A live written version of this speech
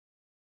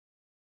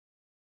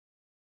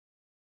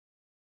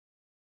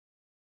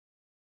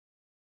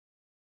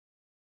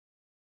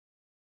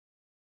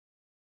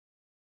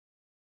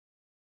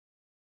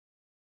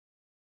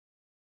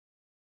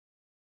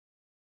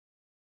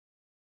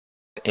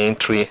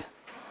entry,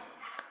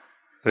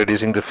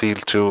 reducing the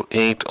field to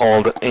 8.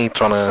 All the 8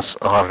 runners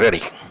are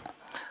ready.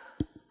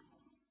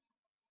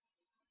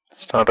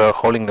 Starter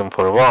holding them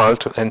for a while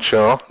to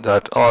ensure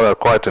that all are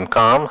quiet and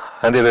calm,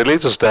 and he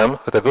releases them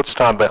with a good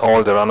start by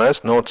all the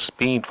runners. Note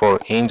speed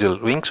for Angel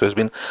Wings, who has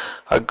been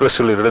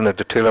aggressively ridden at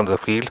the tail of the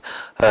field,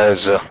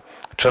 as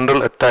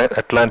General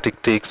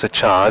Atlantic takes the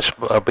charge,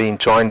 being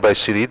joined by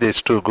Siri.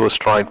 These two go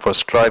stride for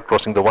stride,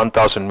 crossing the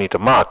 1,000 meter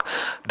mark.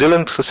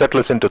 Dylan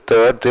settles into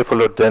third. They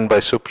followed then by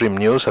Supreme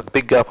News. A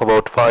big gap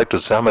about 5 to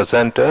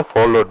Zamazenta,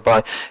 followed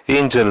by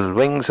Angel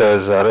Wings,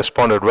 has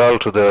responded well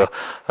to the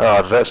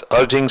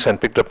urgings and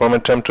picked up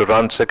momentum to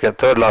run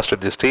third last at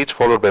the stage,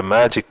 followed by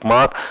Magic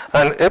Mark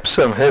and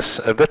Epsom,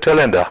 the tail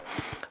ender.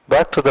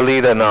 Back to the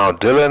leader now.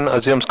 Dylan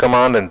assumes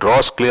command and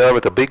draws clear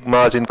with a big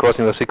margin,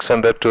 crossing the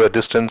 600 to a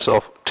distance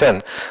of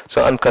 10.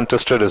 So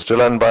uncontested is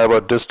Dylan by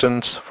about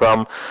distance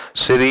from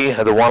Siri.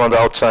 The one on the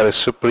outside is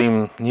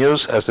Supreme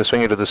News as they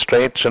swing into the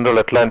straight. General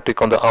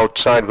Atlantic on the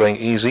outside going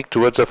easy.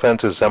 Towards the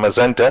fence is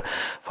Zamazenta.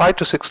 5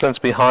 to 6 lengths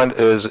behind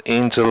is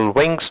Angel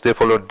Wings. They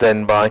followed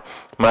then by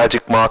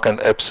Magic Mark and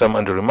Epsom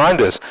under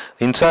reminders.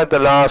 Inside the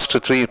last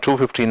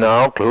 250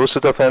 now, close to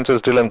the fence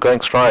is Dylan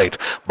going straight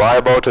by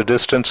about a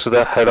distance to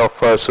the head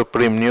of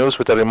Supreme News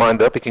with a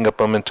reminder, picking up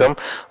momentum.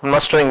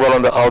 Mustering well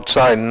on the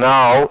outside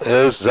now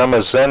is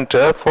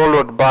Zamazenta,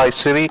 followed by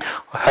Siri,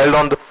 held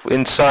on the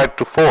inside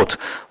to fourth,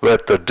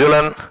 with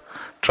Dylan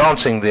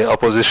trouncing the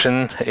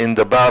opposition in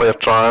the barrier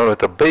trial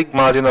with a big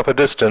margin of a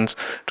distance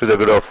to the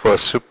good of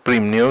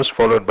Supreme News,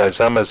 followed by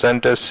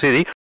Zamazenta,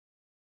 Siri,